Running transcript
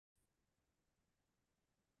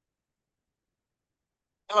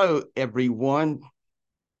Hello, everyone,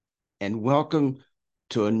 and welcome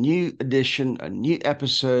to a new edition, a new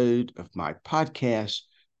episode of my podcast,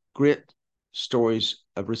 Grit Stories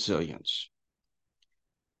of Resilience.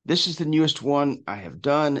 This is the newest one I have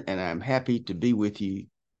done, and I'm happy to be with you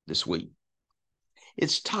this week.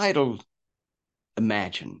 It's titled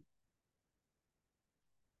Imagine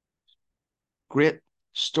Grit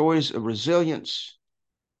Stories of Resilience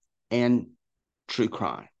and True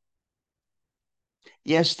Crime.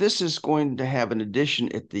 Yes, this is going to have an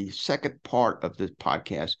addition at the second part of the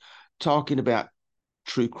podcast, talking about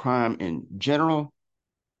true crime in general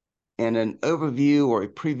and an overview or a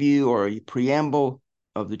preview or a preamble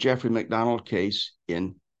of the Jeffrey MacDonald case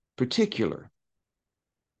in particular.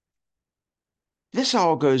 This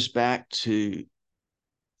all goes back to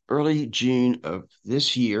early June of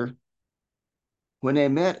this year when I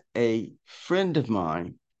met a friend of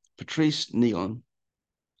mine, Patrice Nealon,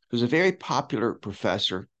 who's a very popular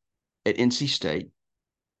professor at NC State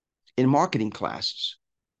in marketing classes.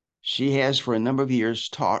 She has for a number of years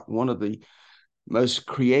taught one of the most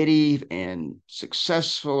creative and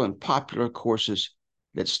successful and popular courses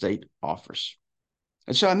that State offers.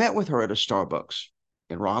 And so I met with her at a Starbucks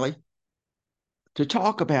in Raleigh to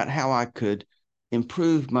talk about how I could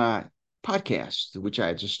improve my podcast, which I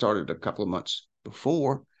had just started a couple of months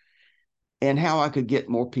before, and how I could get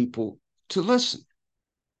more people to listen.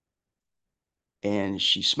 And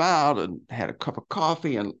she smiled and had a cup of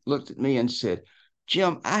coffee and looked at me and said,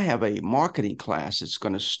 Jim, I have a marketing class that's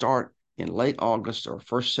going to start in late August or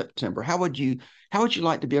 1st September. How would you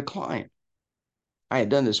like to be a client? I had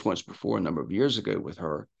done this once before a number of years ago with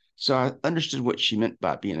her, so I understood what she meant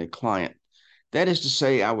by being a client. That is to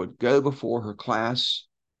say, I would go before her class,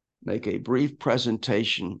 make a brief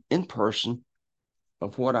presentation in person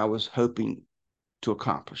of what I was hoping to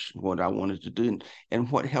accomplish, what I wanted to do,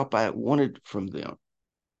 and what help I wanted from them.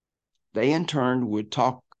 They, in turn, would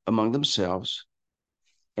talk among themselves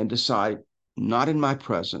and decide, not in my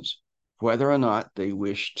presence, whether or not they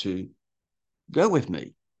wished to go with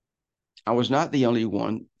me. I was not the only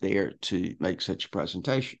one there to make such a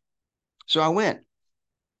presentation. So I went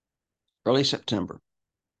early September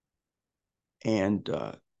and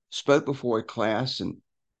spoke before a class and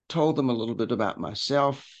told them a little bit about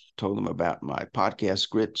myself, told them about my podcast,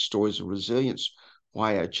 Grit Stories of Resilience,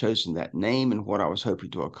 why I'd chosen that name and what I was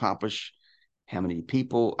hoping to accomplish, how many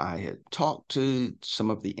people I had talked to, some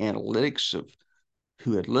of the analytics of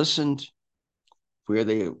who had listened, where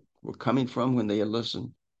they were coming from when they had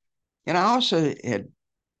listened. And I also had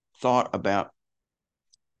thought about,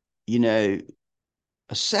 you know,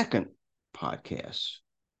 a second podcast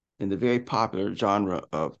in the very popular genre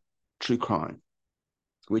of true crime,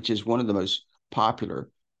 which is one of the most popular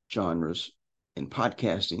genres in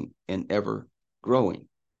podcasting and ever growing.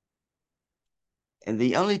 And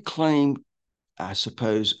the only claim I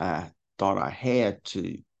suppose I thought I had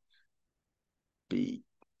to be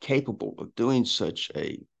capable of doing such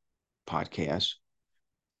a podcast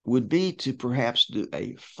would be to perhaps do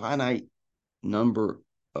a finite number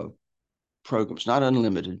of programs, not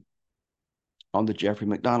unlimited, on the Jeffrey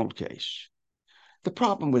MacDonald case. The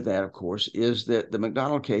problem with that, of course, is that the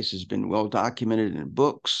MacDonald case has been well documented in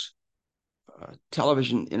books,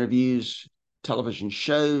 television interviews, television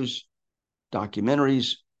shows,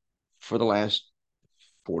 documentaries for the last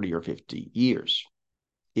 40 or 50 years.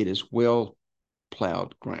 It is well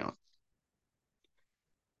plowed ground.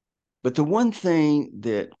 But the one thing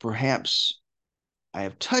that perhaps I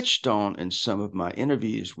have touched on in some of my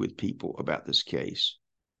interviews with people about this case,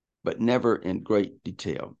 but never in great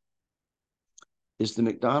detail, is the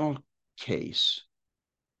MacDonald case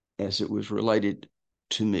as it was related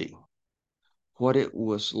to me, what it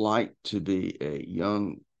was like to be a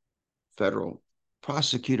young federal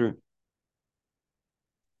prosecutor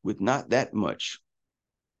with not that much,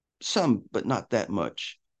 some, but not that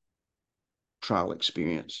much trial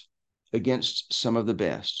experience against some of the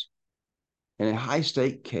best in a high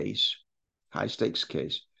stakes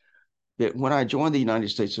case, that when I joined the United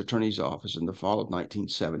States Attorney's Office in the fall of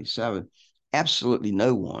 1977, absolutely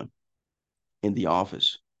no one in the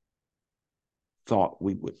office thought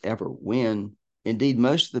we would ever win. Indeed,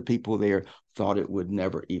 most of the people there thought it would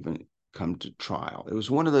never even come to trial. It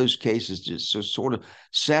was one of those cases just so sort of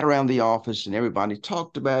sat around the office and everybody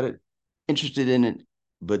talked about it, interested in it,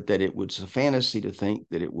 but that it was a fantasy to think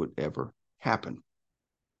that it would ever happen.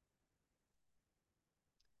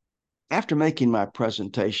 After making my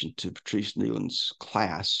presentation to Patrice Nealon's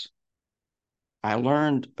class, I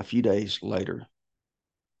learned a few days later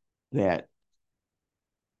that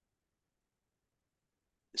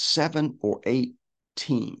 7 or 8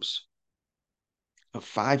 teams of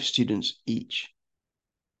 5 students each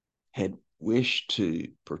had wished to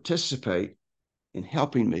participate in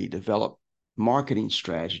helping me develop marketing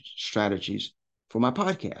strategies for my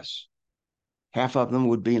podcasts. Half of them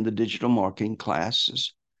would be in the digital marketing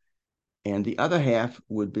classes, and the other half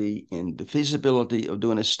would be in the feasibility of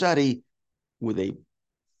doing a study with a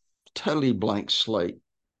totally blank slate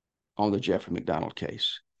on the Jeffrey MacDonald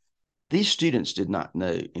case. These students did not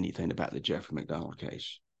know anything about the Jeffrey MacDonald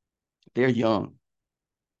case. They're young,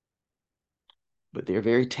 but they're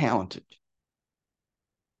very talented.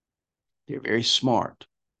 They're very smart.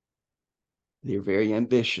 They're very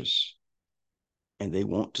ambitious, and they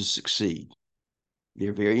want to succeed.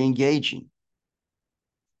 They're very engaging,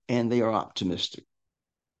 and they are optimistic.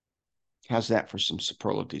 How's that for some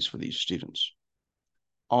superlatives for these students?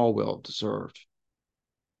 All well deserved.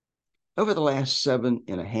 Over the last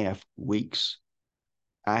 7.5 weeks,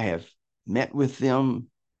 I have met with them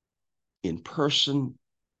in person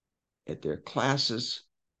at their classes,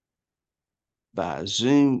 by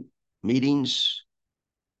Zoom meetings,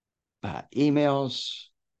 by emails,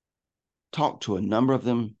 talked to a number of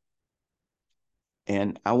them.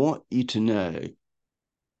 And I want you to know,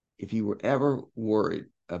 if you were ever worried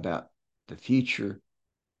about the future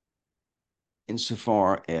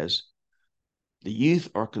insofar as the youth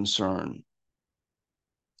are concerned,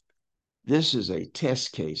 this is a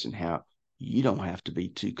test case in how you don't have to be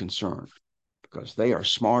too concerned, because they are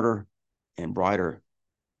smarter and brighter,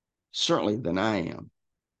 certainly, than I am,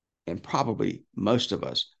 and probably most of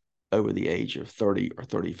us over the age of 30 or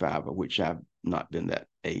 35, of which I've not been that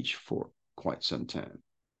age for quite some time.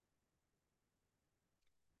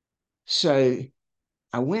 So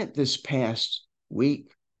I went this past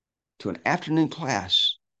week to an afternoon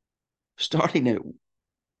class starting at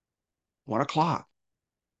 1 o'clock,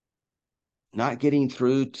 not getting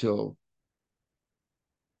through till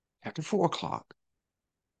after 4 o'clock,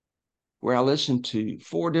 where I listened to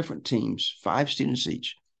 4 different teams, 5 students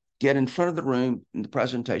each, get in front of the room in the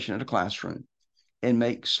presentation in a classroom and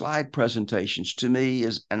make slide presentations to me,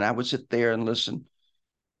 and I would sit there and listen.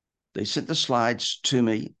 They sent the slides to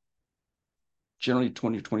me, generally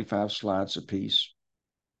 20 or 25 slides apiece,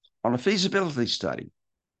 on a feasibility study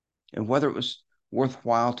and whether it was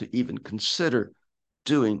worthwhile to even consider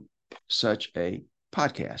doing such a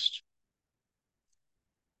podcast.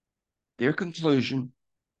 Their conclusion,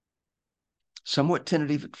 somewhat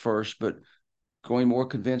tentative at first, but growing more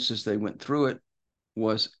convinced as they went through it,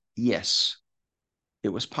 was yes, it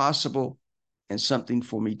was possible and something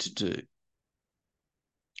for me to do.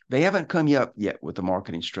 They haven't come up yet with a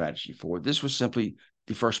marketing strategy for it. This was simply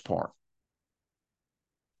the first part.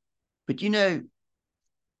 But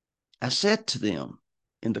I said to them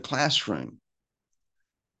in the classroom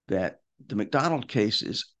that the MacDonald case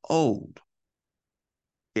is old.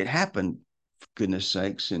 It happened, for goodness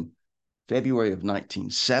sakes, in February of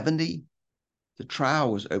 1970. The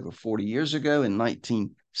trial was over 40 years ago in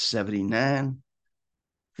 1979.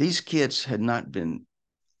 These kids had not been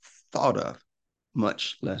thought of,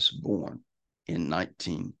 much less born, in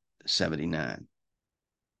 1979.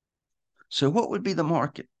 So what would be the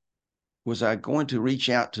market? Was I going to reach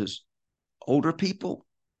out to older people,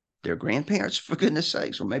 their grandparents, for goodness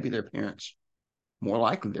sakes, or maybe their parents, more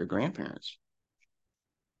likely their grandparents,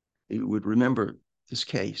 who would remember this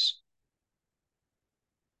case?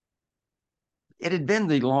 It had been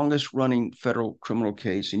the longest running federal criminal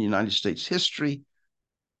case in United States history,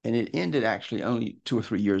 and it ended actually only 2 or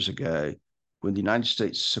 3 years ago when the United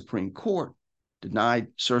States Supreme Court denied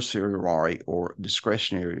certiorari, or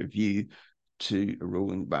discretionary review, to a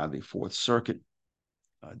ruling by the Fourth Circuit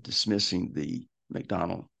dismissing the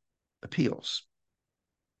MacDonald appeals.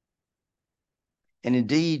 And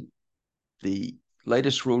indeed, the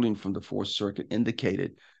latest ruling from the Fourth Circuit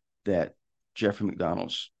indicated that Jeffrey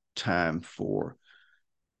MacDonald's time for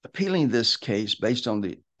appealing this case, based on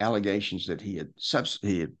the allegations that he had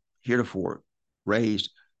heretofore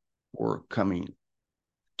raised, were coming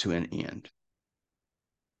to an end.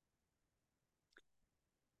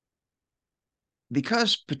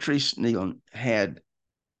 Because Patrice Nealon had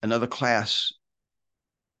another class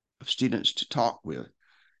of students to talk with,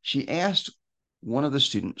 she asked one of the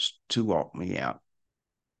students to walk me out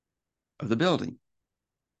of the building.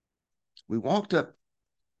 We walked up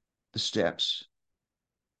the steps,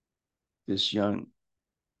 this young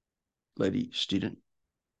lady student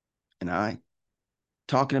and I,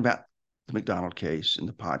 talking about the MacDonald case and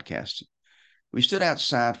the podcasting. We stood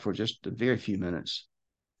outside for just a very few minutes,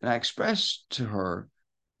 and I expressed to her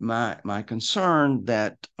my concern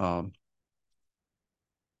that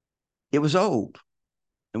it was old,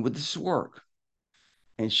 and would this work?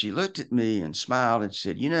 And she looked at me and smiled and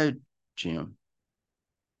said, Jim,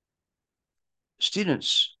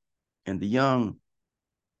 students and the young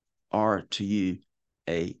are to you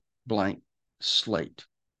a blank slate.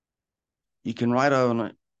 You can write on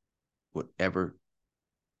it whatever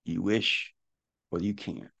you wish, or you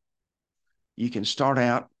can. You can start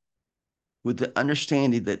out with the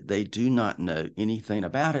understanding that they do not know anything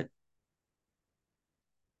about it.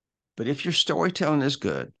 But if your storytelling is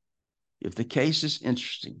good, if the case is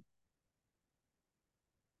interesting,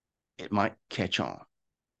 it might catch on.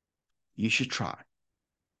 You should try.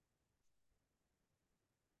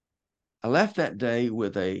 I left that day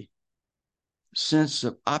with a sense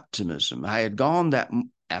of optimism. I had gone that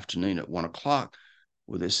afternoon at 1 o'clock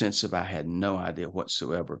with a sense of I had no idea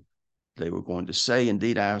whatsoever they were going to say.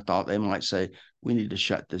 Indeed, I thought they might say, we need to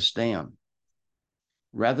shut this down.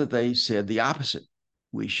 Rather, they said the opposite.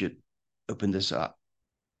 We should open this up.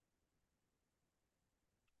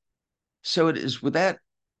 So it is with that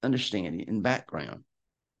understanding and background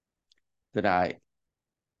that I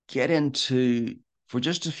get into, for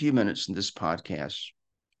just a few minutes in this podcast,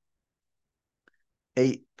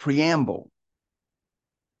 a preamble,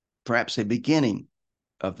 perhaps a beginning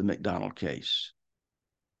of the MacDonald case.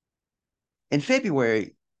 In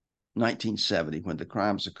February 1970, when the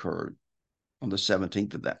crimes occurred on the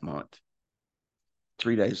 17th of that month,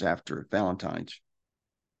 3 days after Valentine's,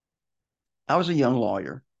 I was a young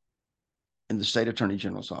lawyer in the state attorney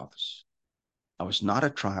general's office. I was not a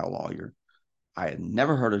trial lawyer. I had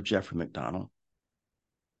never heard of Jeffrey MacDonald.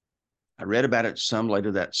 I read about it some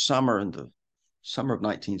later that summer, in the summer of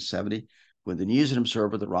 1970, when the News and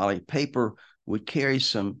Observer, the Raleigh paper, would carry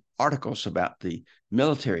some articles about the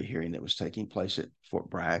military hearing that was taking place at Fort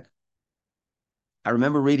Bragg. I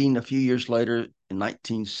remember reading a few years later in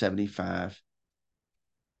 1975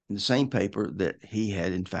 in the same paper that he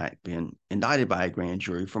had in fact been indicted by a grand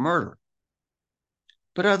jury for murder.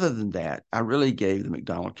 But other than that, I really gave the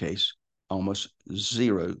MacDonald case almost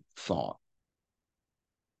zero thought.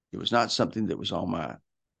 It was not something that was on my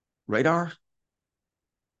radar.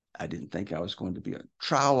 I didn't think I was going to be a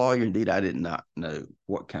trial lawyer. Indeed, I did not know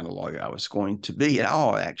what kind of lawyer I was going to be at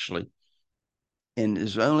all, actually. And it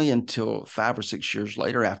was only until 5 or 6 years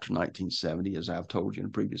later, after 1970, as I've told you in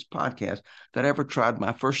a previous podcast, that I ever tried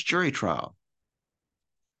my first jury trial.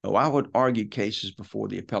 Oh, I would argue cases before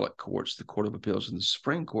the appellate courts, the Court of Appeals, and the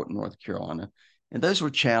Supreme Court in North Carolina. And those were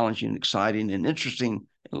challenging, exciting, and interesting,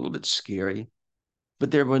 and a little bit scary.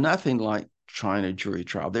 But there were nothing like trying a jury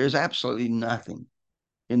trial. There's absolutely nothing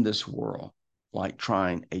in this world like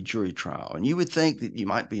trying a jury trial. And you would think that you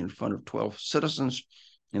might be in front of 12 citizens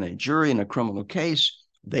in a jury in a criminal case.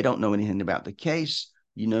 They don't know anything about the case.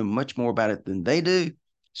 You know much more about it than they do.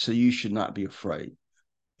 So you should not be afraid.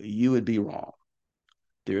 You would be wrong.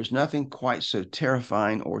 There is nothing quite so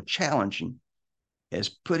terrifying or challenging as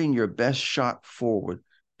putting your best shot forward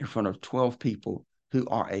in front of 12 people who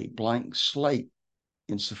are a blank slate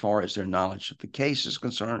insofar as their knowledge of the case is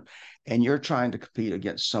concerned, and you're trying to compete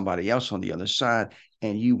against somebody else on the other side,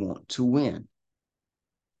 and you want to win.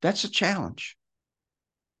 That's a challenge.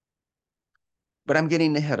 But I'm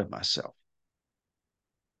getting ahead of myself.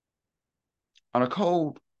 On a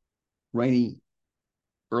cold, rainy,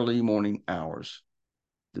 early morning hours,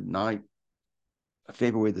 the night of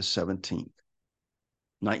February the 17th,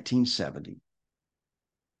 1970,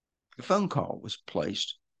 a phone call was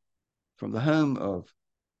placed from the home of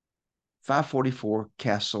 544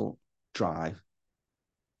 Castle Drive,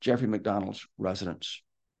 Jeffrey MacDonald's residence,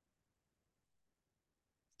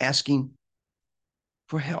 asking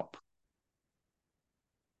for help.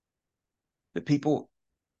 The people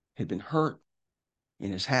had been hurt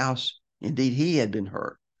in his house. Indeed, he had been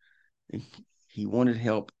hurt. He wanted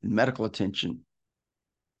help and medical attention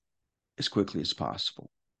as quickly as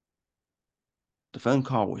possible. The phone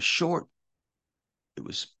call was short. It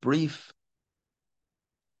was brief.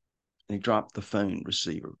 And he dropped the phone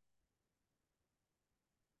receiver.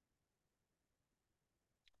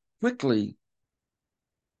 Quickly,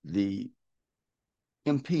 the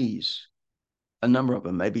MPs, a number of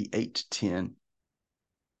them, maybe 8 to 10,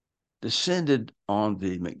 descended on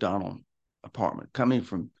the MacDonald apartment, coming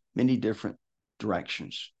from many different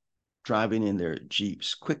directions, driving in their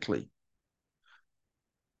Jeeps quickly.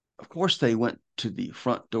 Of course, they went to the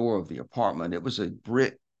front door of the apartment. It was a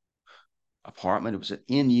brick apartment. It was an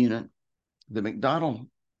in unit. The MacDonald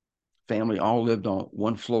family all lived on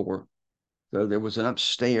one floor, though there was an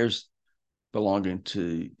upstairs belonging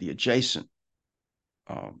to the adjacent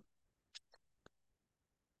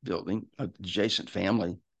building, adjacent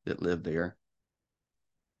family that lived there.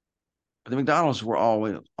 But the MacDonalds were all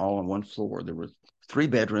on one floor. There were 3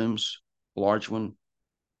 bedrooms, a large one,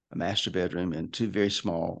 a master bedroom, and 2 very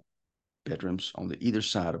small bedrooms on either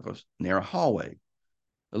side of a narrow hallway.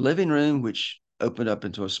 a living room, which opened up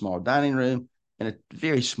into a small dining room, and a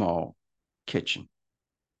very small kitchen.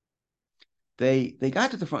 They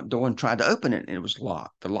got to the front door and tried to open it, and it was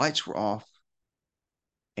locked. The lights were off,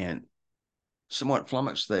 and somewhat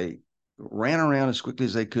flummoxed, they ran around as quickly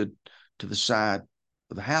as they could to the side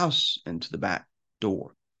of the house and to the back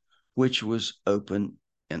door, which was open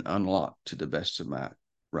and unlocked to the best of my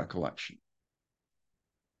recollection.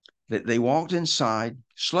 They walked inside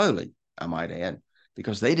slowly, I might add,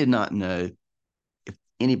 because they did not know if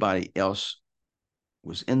anybody else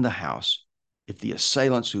was in the house, if the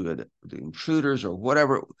assailants the intruders or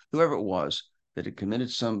whoever it was that had committed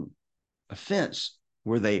some offense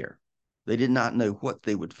were there. They did not know what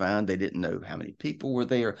they would find. They didn't know how many people were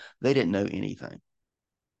there. They didn't know anything.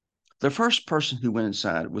 The first person who went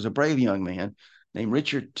inside was a brave young man named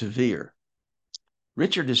Richard Tavere.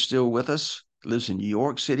 Richard is still with us, lives in New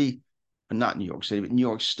York City, not New York City, but New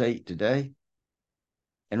York State today,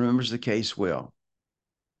 and remembers the case well.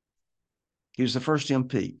 He was the first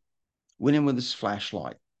MP, went in with his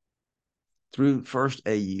flashlight through first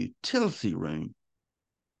a utility room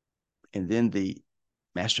and then the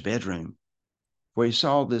master bedroom, where he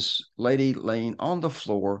saw this lady laying on the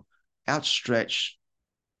floor, outstretched,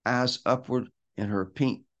 eyes upward in her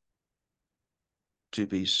pink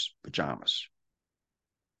two-piece pajamas.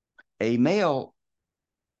 A male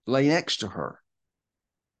lay next to her,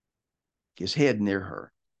 his head near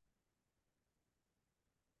her.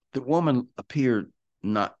 The woman appeared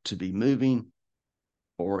not to be moving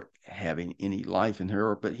or having any life in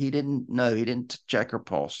her, but he didn't know. He didn't check her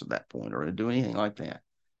pulse at that point or do anything like that.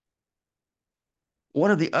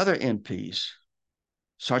 One of the other MPs,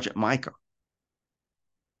 Sergeant Micah,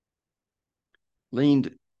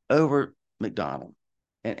 leaned over MacDonald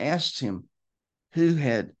and asked him who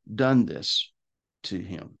had done this to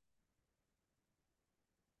him.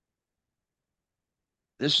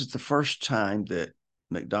 This is the first time that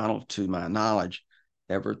MacDonald, to my knowledge,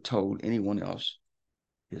 ever told anyone else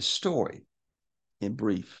his story in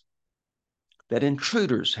brief. That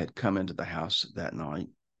intruders had come into the house that night,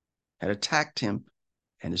 had attacked him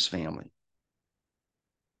and his family.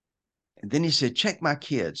 And then he said, check my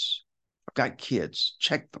kids. I've got kids.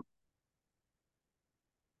 Check them.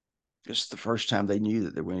 This is the first time they knew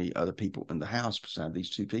that there were any other people in the house besides these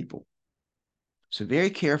two people. So very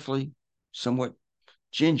carefully, somewhat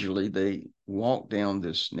gingerly, they walked down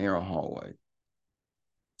this narrow hallway,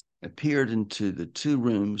 appeared into the two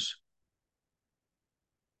rooms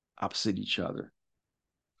opposite each other,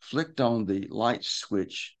 flicked on the light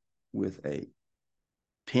switch with a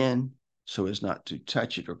pin so as not to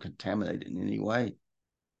touch it or contaminate it in any way.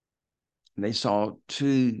 And they saw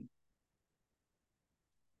two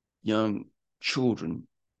young children,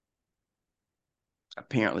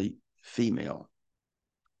 apparently female,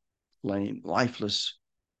 laying lifeless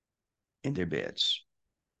in their beds.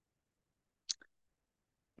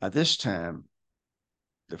 By this time,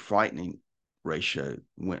 the frightening ratio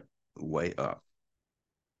went way up.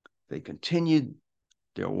 They continued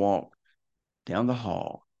their walk down the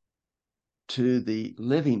hall to the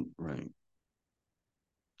living room.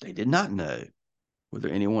 They did not know whether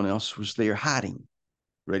anyone else was there hiding,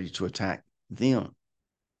 ready to attack them.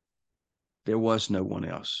 There was no one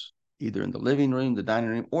else, either in the living room, the dining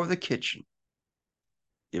room, or the kitchen.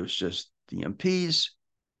 It was just the MPs,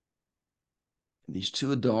 and these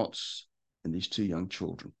two adults, and these two young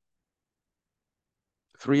children,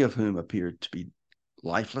 three of whom appeared to be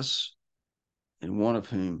lifeless, and one of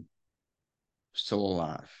whom still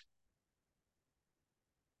alive.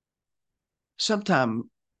 Sometime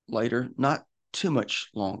later, not too much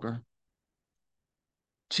longer,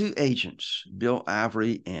 two agents, Bill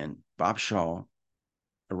Avery and Bob Shaw,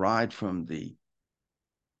 arrived from the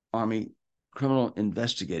Army Criminal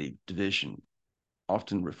Investigative Division,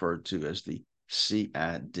 often referred to as the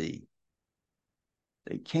CID.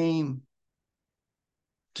 They came,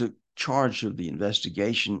 took charge of the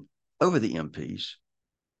investigation over the MPs.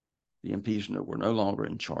 The MPs were no longer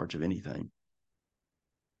in charge of anything.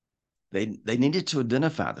 They needed to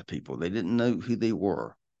identify the people. They didn't know who they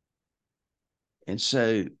were. And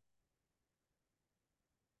so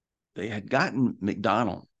they had gotten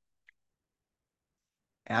MacDonald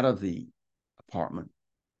out of the apartment,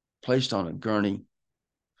 placed on a gurney,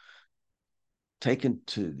 taken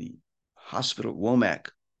to the hospital, Womack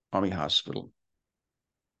Army Hospital,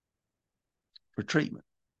 for treatment.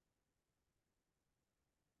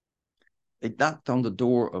 They knocked on the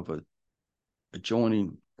door of a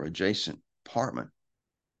adjoining or adjacent apartment.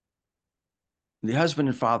 The husband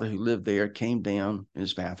and father who lived there came down in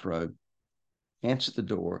his bathrobe, answered the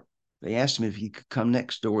door. They asked him if he could come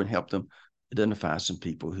next door and help them identify some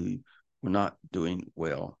people who were not doing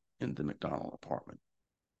well in the MacDonald apartment.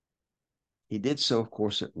 He did so, of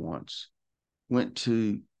course, at once, went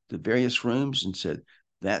to the various rooms and said,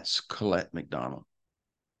 "That's Colette MacDonald.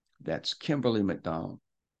 That's Kimberly MacDonald.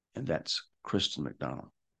 And that's Kristen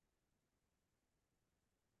MacDonald."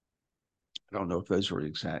 I don't know if those were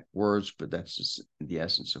exact words, but that's just the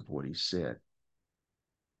essence of what he said.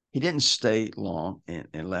 He didn't stay long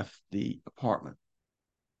and left the apartment.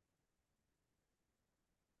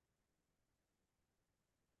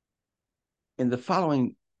 In the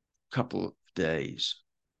following couple of days,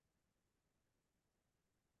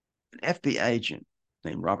 an FBI agent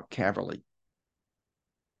named Robert Caverly,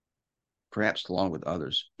 perhaps along with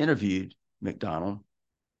others, interviewed MacDonald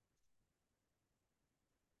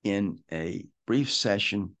in a brief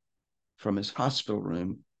session from his hospital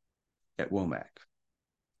room at Womack.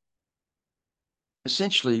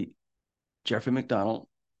 Essentially, Jeffrey MacDonald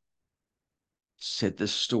said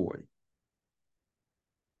this story.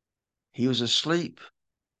 He was asleep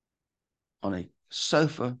on a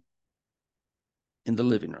sofa in the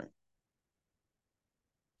living room.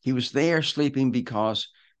 He was there sleeping because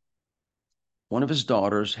one of his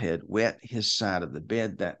daughters had wet his side of the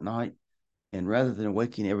bed that night, and rather than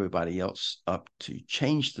waking everybody else up to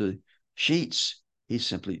change the sheets, he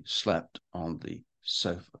simply slept on the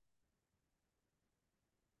sofa.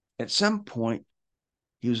 At some point,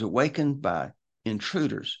 he was awakened by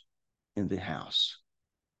intruders in the house.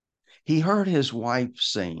 He heard his wife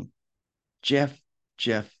saying, "Jeff,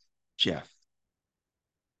 Jeff, Jeff,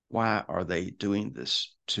 why are they doing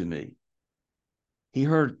this to me?" He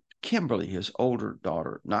heard Kimberly, his older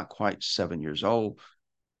daughter, not quite 7 years old,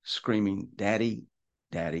 screaming, "Daddy,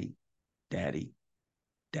 Daddy, Daddy,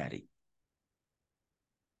 Daddy."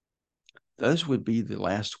 Those would be the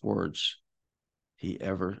last words he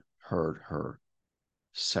ever heard her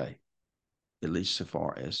say, at least so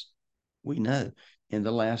far as we know, and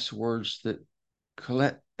the last words that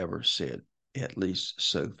Colette ever said, at least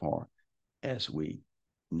so far as we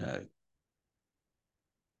know.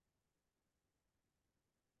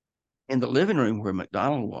 In the living room where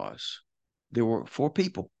MacDonald was, there were 4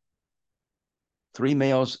 people, 3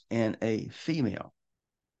 males and a female.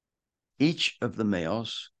 Each of the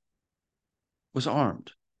males was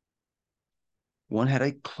armed. One had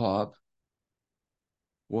a club,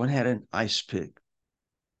 one had an ice pick,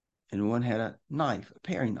 and one had a knife, a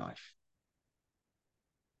paring knife.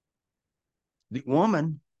 The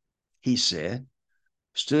woman, he said,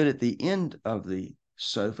 stood at the end of the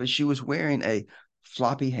sofa. She was wearing a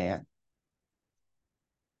floppy hat,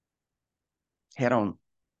 had on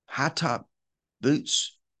high top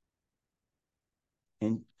boots,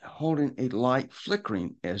 and holding a light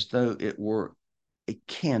flickering as though it were a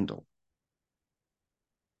candle.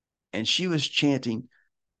 And she was chanting,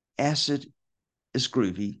 "Acid is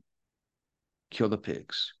groovy, kill the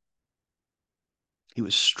pigs." He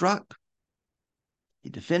was struck. He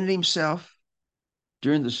defended himself.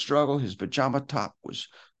 During the struggle, his pajama top was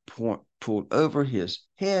pulled over his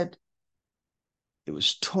head. It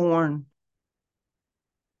was torn.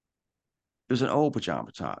 It was an old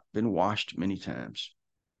pajama top, been washed many times.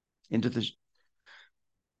 And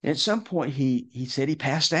at some point, he said he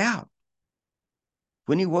passed out.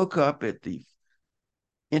 When he woke up at the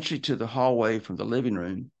entry to the hallway from the living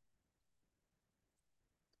room,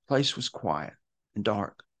 the place was quiet and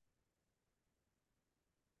dark.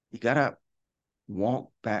 He got up,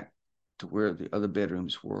 walked back to where the other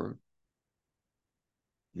bedrooms were.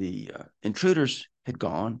 The intruders had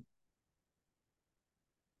gone.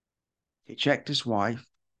 He checked his wife.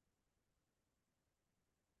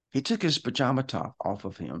 He took his pajama top off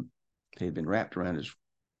of him. It had been wrapped around his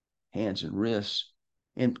hands and wrists,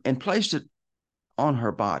 and placed it on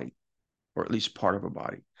her body, or at least part of her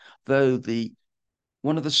body, though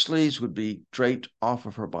one of the sleeves would be draped off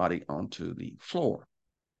of her body onto the floor.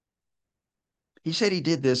 He said he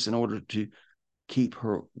did this in order to keep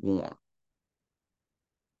her warm.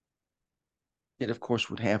 It, of course,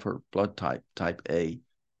 would have her blood type A,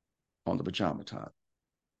 on the pajama top.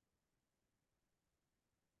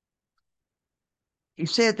 He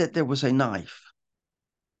said that there was a knife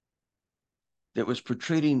that was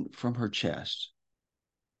protruding from her chest.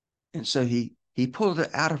 And so he pulled it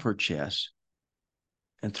out of her chest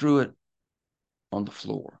and threw it on the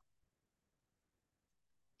floor.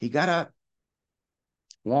 He got up,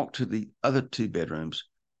 walked to the other 2 bedrooms,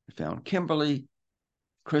 and found Kimberly,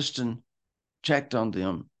 Kristen, checked on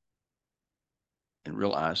them, and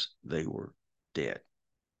realized they were dead.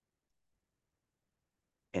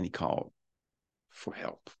 And he called for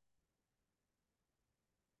help.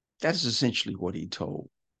 That is essentially what he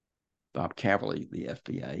told Bob Caverly, the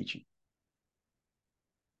FBI agent.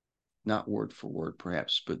 Not word for word,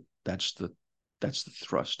 perhaps, but that's the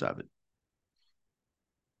thrust of it.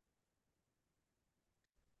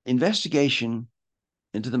 Investigation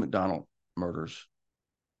into the MacDonald murders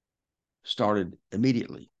started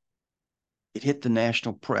immediately. It hit the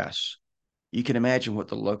national press. You can imagine what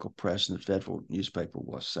the local press and the federal newspaper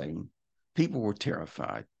was saying. People were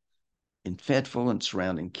terrified. In Fayetteville and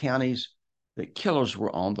surrounding counties, that killers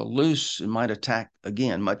were on the loose and might attack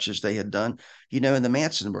again, much as they had done, in the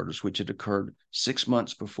Manson murders, which had occurred 6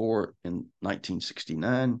 months before in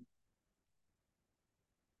 1969.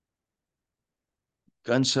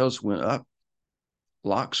 Gun sales went up.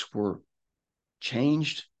 Locks were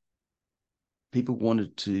changed. People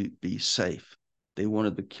wanted to be safe. They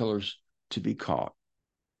wanted the killers to be caught.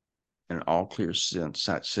 And an all clear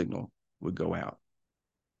sight signal would go out.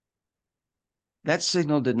 That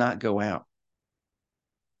signal did not go out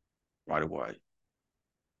right away.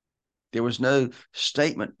 There was no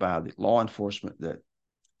statement by the law enforcement that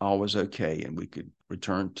all was okay and we could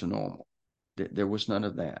return to normal. There was none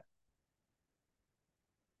of that.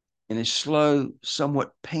 In a slow,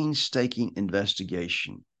 somewhat painstaking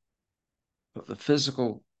investigation of the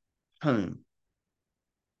physical home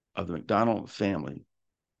of the MacDonald family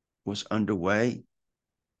was underway,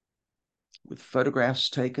 with photographs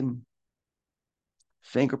taken,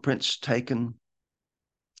 fingerprints taken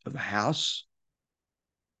of the house,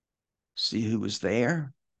 see who was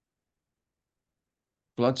there.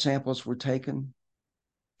 Blood samples were taken.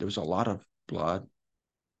 There was a lot of blood.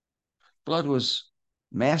 Blood was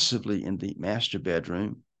massively in the master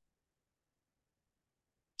bedroom,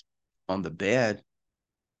 on the bed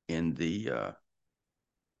in the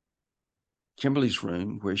Kimberly's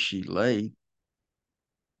room where she lay,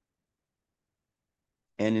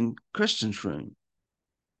 and in Kristen's room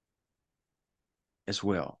as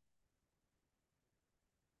well.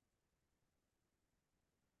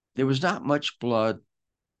 There was not much blood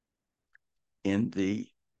in the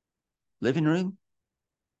living room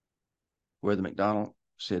where the MacDonald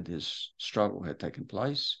said his struggle had taken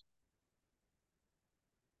place.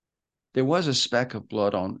 There was a speck of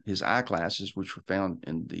blood on his eyeglasses, which were found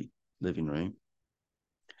in the living room.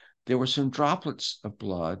 There were some droplets of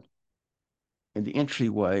blood in the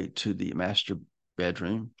entryway to the master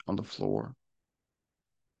bedroom on the floor.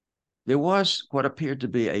 There was what appeared to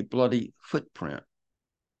be a bloody footprint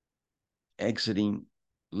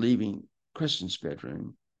leaving Kristen's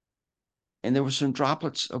bedroom. And there were some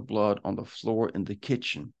droplets of blood on the floor in the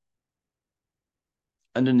kitchen,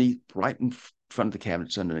 right in front of the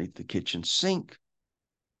cabinets, underneath the kitchen sink,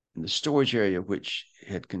 in the storage area, which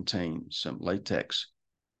had contained some latex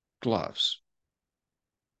gloves.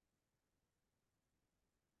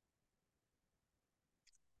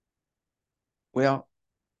 Well,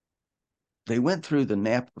 they went through the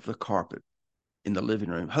nap of the carpet in the living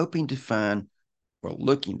room, hoping to find, or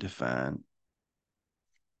looking to find,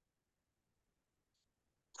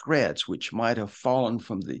 threads which might have fallen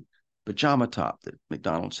from the pajama top that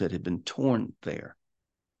MacDonald said had been torn there.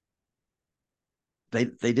 They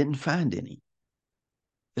didn't find any.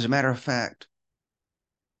 As a matter of fact,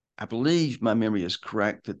 I believe my memory is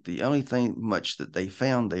correct that the only thing much that they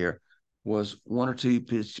found there was one or two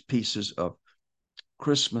pieces of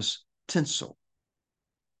Christmas tinsel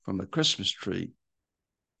from the Christmas tree,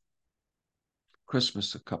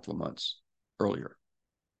 Christmas a couple of months earlier.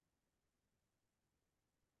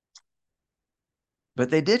 But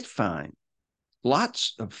they did find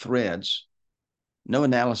lots of threads. No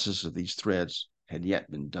analysis of these threads had yet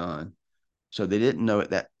been done, so they didn't know at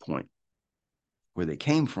that point where they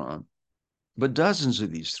came from, but dozens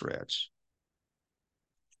of these threads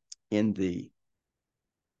in the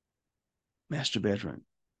master bedroom.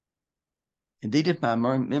 Indeed, if my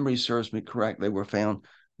memory serves me correct, they were found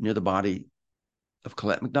near the body of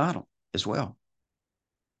Colette MacDonald as well.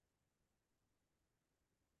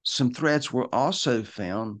 Some threads were also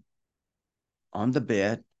found on the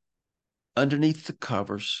bed, underneath the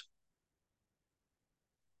covers,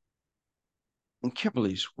 in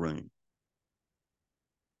Kimberly's room.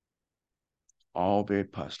 All very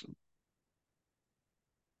puzzling.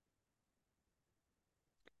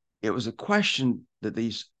 It was a question that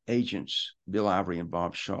these agents, Bill Ivory and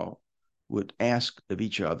Bob Shaw, would ask of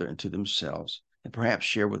each other and to themselves, and perhaps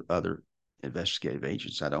share with other investigative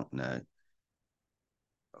agents, I don't know,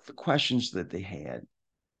 of the questions that they had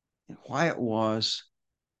and why it was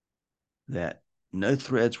that no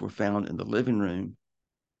threads were found in the living room,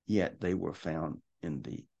 yet they were found in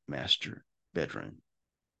the master bedroom.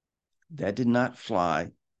 That did not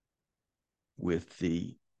fly with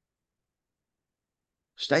the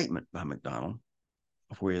statement by MacDonald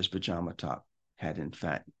of where his pajama top had in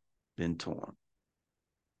fact been torn.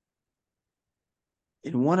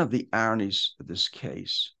 In one of the ironies of this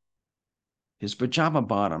case, his pajama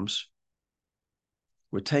bottoms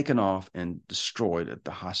were taken off and destroyed at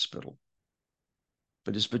the hospital.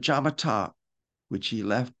 But his pajama top, which he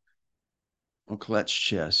left on Colette's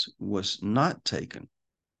chest, was not taken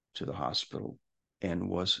to the hospital and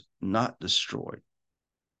was not destroyed.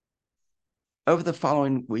 Over the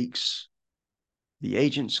following weeks, the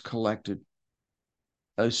agents collected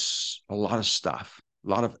a lot of stuff, a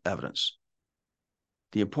lot of evidence,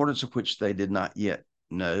 the importance of which they did not yet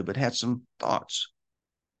know, but had some thoughts.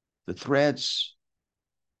 The threads,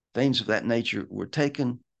 things of that nature, were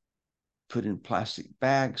taken, put in plastic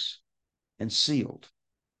bags, and sealed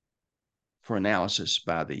for analysis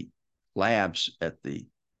by the labs at the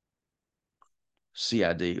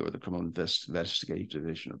CID, or the Criminal Investigative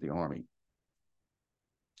Division of the Army.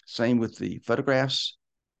 Same with the photographs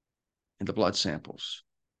and the blood samples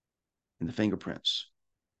and the fingerprints.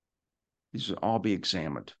 These would all be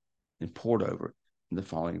examined and poured over in the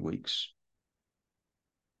following weeks.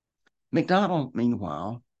 MacDonald,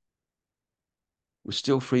 meanwhile, was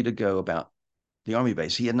still free to go about the Army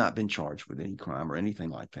base. He had not been charged with any crime or anything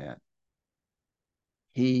like that.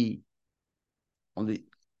 He, on the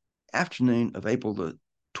afternoon of April the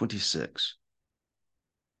 26th,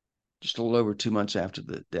 just a little over 2 months after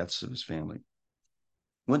the deaths of his family,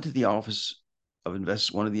 went to the office of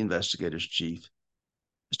one of the investigators' chief,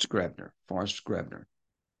 Mr. Grebner, Forrest Grebner.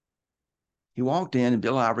 He walked in, and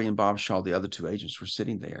Bill Ivory and Bob Shaw, the other two agents, were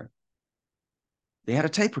sitting there. They had a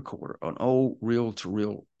tape recorder, an old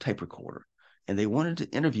reel-to-reel tape recorder, and they wanted to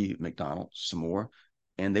interview MacDonald some more,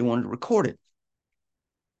 and they wanted to record it.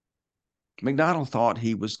 MacDonald thought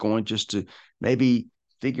he was going just to maybe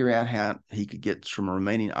figure out how he could get some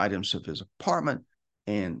remaining items of his apartment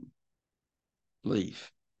and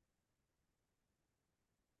leave.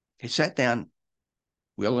 He sat down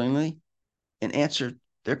willingly and answered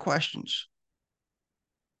their questions.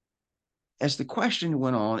 As the questioning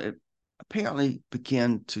went on, it apparently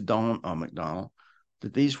began to dawn on MacDonald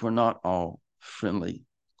that these were not all friendly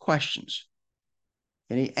questions.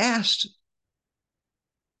 And he asked,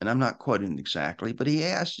 and I'm not quoting exactly, but he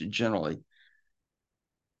asked generally,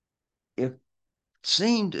 it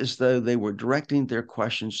seemed as though they were directing their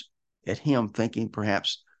questions at him, thinking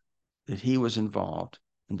perhaps that he was involved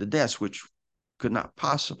in the deaths, which could not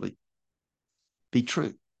possibly be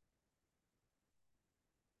true.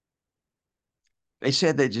 They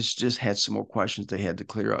said they just had some more questions they had to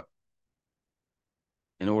clear up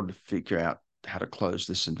in order to figure out how to close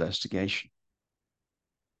this investigation.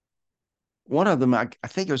 One of them, I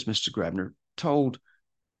think it was Mr. Grebner, told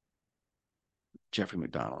Jeffrey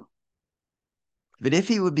MacDonald that if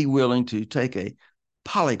he would be willing to take a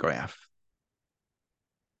polygraph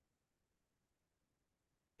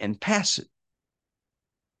and pass it,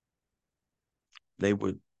 they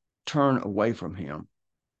would turn away from him.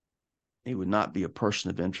 He would not be a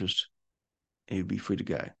person of interest, and he would be free to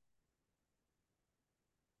go.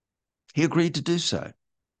 He agreed to do so.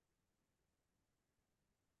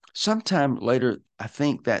 Sometime later, I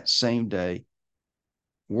think that same day,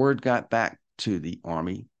 word got back to the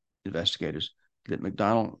Army investigators that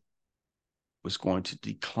MacDonald was going to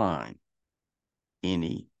decline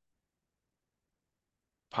any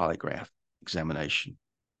polygraph examination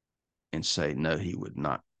and say no, he would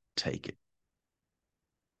not take it.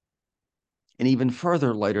 And even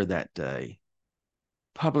further later that day,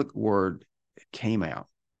 public word came out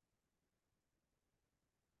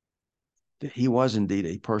that he was indeed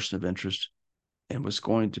a person of interest and was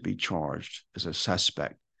going to be charged as a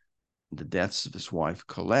suspect in the deaths of his wife,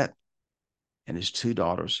 Colette, and his two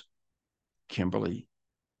daughters, Kimberly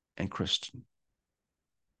and Kristen.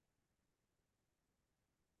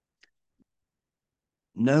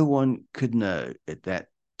 No one could know at that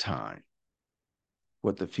time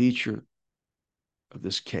what the future of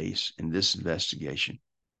this case and this investigation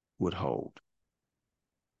would hold.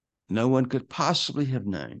 No one could possibly have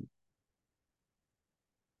known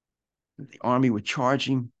that the Army would charge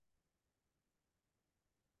him.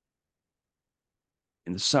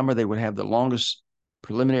 In the summer, they would have the longest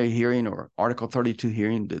preliminary hearing, or Article 32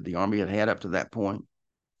 hearing, that the Army had had up to that point,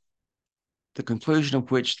 the conclusion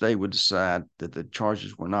of which they would decide that the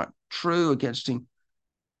charges were not true against him,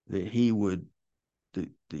 that he would,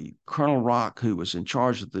 the Colonel Rock, who was in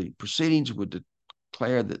charge of the proceedings, would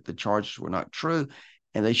declare that the charges were not true,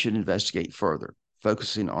 and they should investigate further,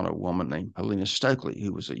 focusing on a woman named Helena Stokely,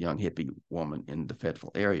 who was a young hippie woman in the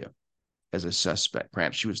Fayetteville area, as a suspect.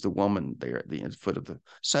 Perhaps she was the woman there at the foot of the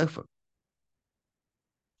sofa.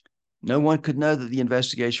 No one could know that the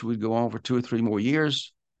investigation would go on for 2 or 3 more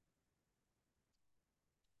years,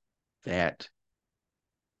 that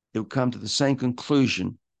it would come to the same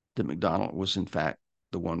conclusion that MacDonald was, in fact,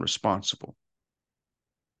 the one responsible.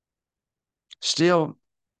 Still,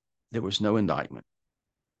 there was no indictment.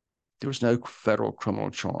 There was no federal criminal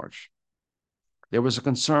charge. There was a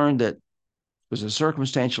concern that it was a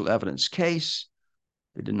circumstantial evidence case.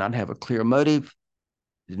 They did not have a clear motive,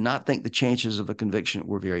 did not think the chances of a conviction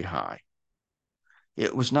were very high.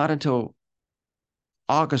 It was not until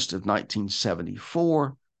August of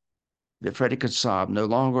 1974 that Freddie Kassab, no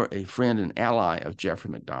longer a friend and ally of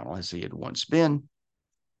Jeffrey MacDonald as he had once been,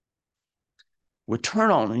 would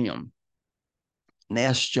turn on him and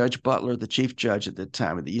ask Judge Butler, the chief judge at the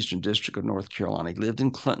time of the Eastern District of North Carolina, he lived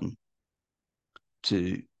in Clinton,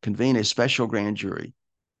 to convene a special grand jury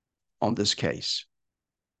on this case.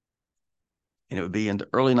 And it would be in the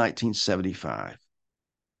early 1975,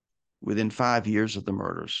 within 5 years of the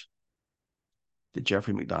murders, that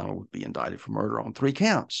Jeffrey MacDonald would be indicted for murder on 3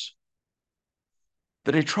 counts.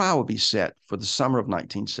 But a trial would be set for the summer of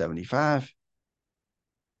 1975.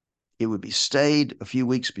 It would be stayed a few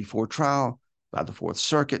weeks before trial by the Fourth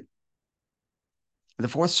Circuit. And the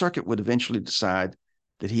Fourth Circuit would eventually decide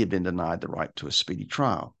that he had been denied the right to a speedy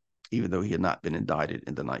trial, even though he had not been indicted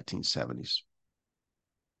in the 1970s.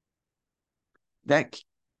 That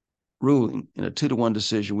ruling in a 2-1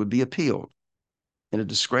 decision would be appealed in a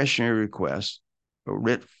discretionary request, a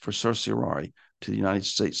writ for certiorari, to the United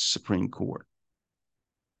States Supreme Court,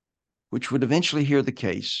 which would eventually hear the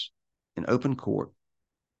case in open court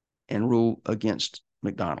and rule against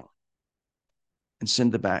MacDonald and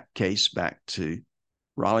send the case back to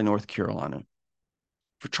Raleigh, North Carolina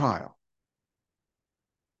for trial.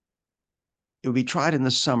 It would be tried in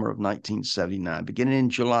the summer of 1979, beginning in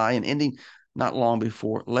July and ending not long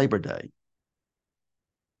before Labor Day.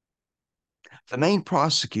 The main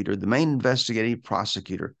prosecutor, the main investigative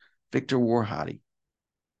prosecutor, Victor Warhady,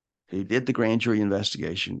 who did the grand jury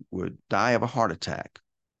investigation, would die of a heart attack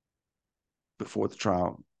before the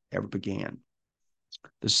trial ever began.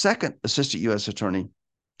 The second assistant U.S. attorney,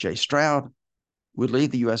 Jay Stroud, would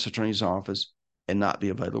leave the U.S. attorney's office and not be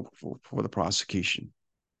available for the prosecution.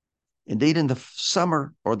 Indeed, in the fall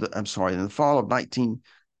of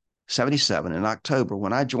 1977, in October,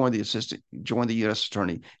 when I joined the U.S.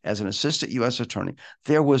 attorney as an assistant U.S. attorney,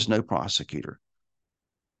 there was no prosecutor.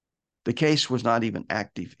 The case was not even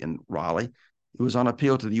active in Raleigh. It was on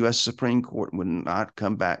appeal to the U.S. Supreme Court and would not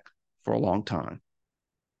come back for a long time.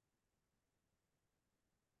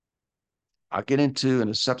 I'll get into in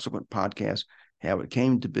a subsequent podcast how it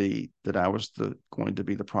came to be that I was going to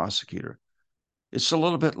be the prosecutor. It's a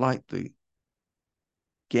little bit like the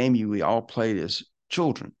game we all played as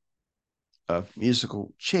children of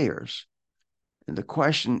musical chairs. And the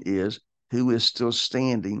question is, who is still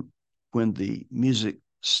standing when the music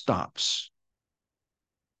stops?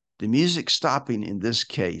 The music stopping in this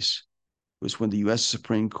case was when the U.S.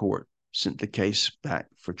 Supreme Court sent the case back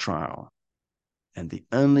for trial. And the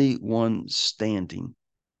only one standing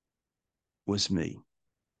was me.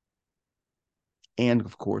 And,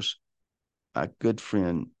 of course, a good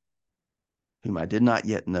friend whom I did not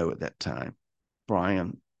yet know at that time,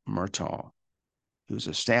 Brian Murtaugh, who was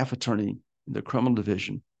a staff attorney in the criminal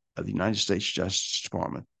division of the United States Justice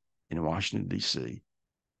Department in Washington, D.C.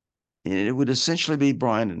 And it would essentially be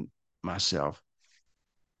Brian and myself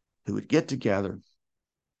who would get together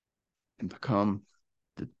and become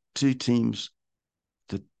the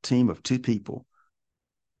team of 2 people,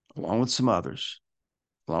 along with some others,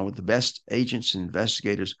 along with the best agents and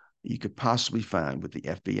investigators you could possibly find with the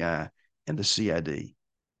FBI and the CID,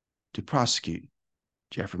 to prosecute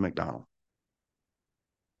Jeffrey MacDonald.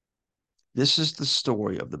 This is the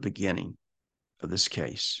story of the beginning of this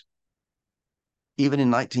case. Even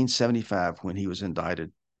in 1975, when he was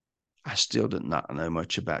indicted, I still did not know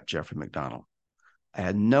much about Jeffrey MacDonald. I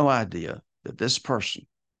had no idea that this person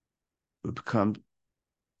would become,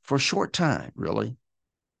 for a short time, really,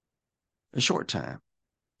 a short time,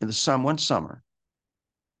 in one summer,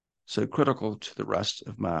 so critical to the rest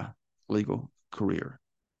of my legal career.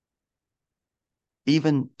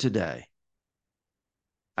 Even today,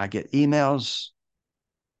 I get emails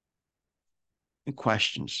and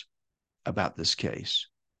questions about this case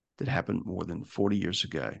that happened more than 40 years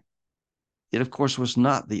ago. It, of course, was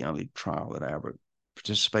not the only trial that I ever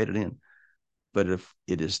participated in, but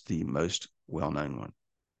it is the most well-known one.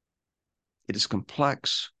 It is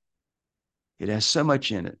complex. It has so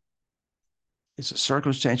much in it. It's a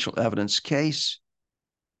circumstantial evidence case.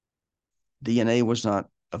 DNA was not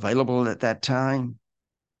available at that time.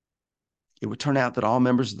 It would turn out that all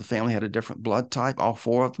members of the family had a different blood type, all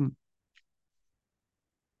 4 of them.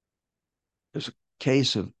 There's a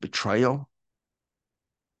case of betrayal,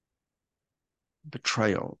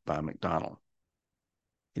 betrayal by MacDonald,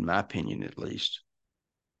 in my opinion at least,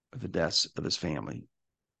 of the deaths of his family.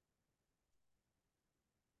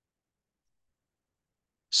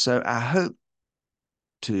 So I hope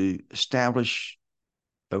to establish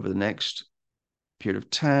over the next period of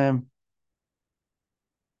time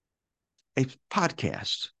a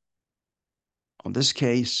podcast on this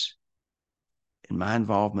case and my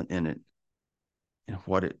involvement in it and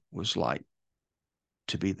what it was like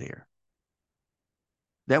to be there.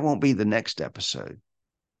 That won't be the next episode,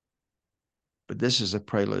 but this is a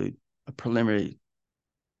prelude, a preliminary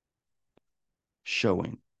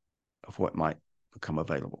showing of what might become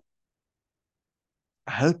available.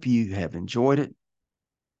 I hope you have enjoyed it.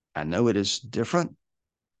 I know it is different.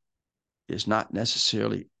 It is not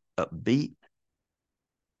necessarily upbeat.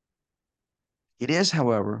 It is,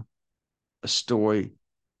 however, a story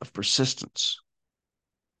of persistence,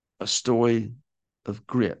 a story of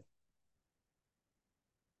grit.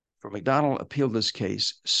 For MacDonald appealed this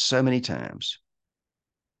case so many times,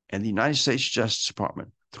 and the United States Justice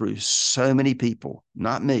Department, through so many people,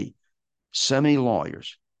 not me, so many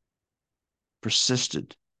lawyers,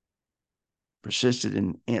 persisted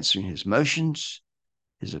in answering his motions,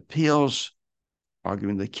 his appeals,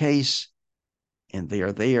 arguing the case, and they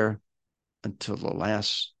are there until the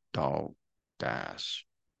last dog dies.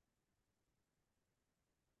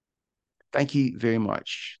 Thank you very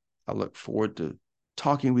much. I look forward to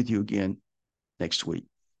talking with you again next week.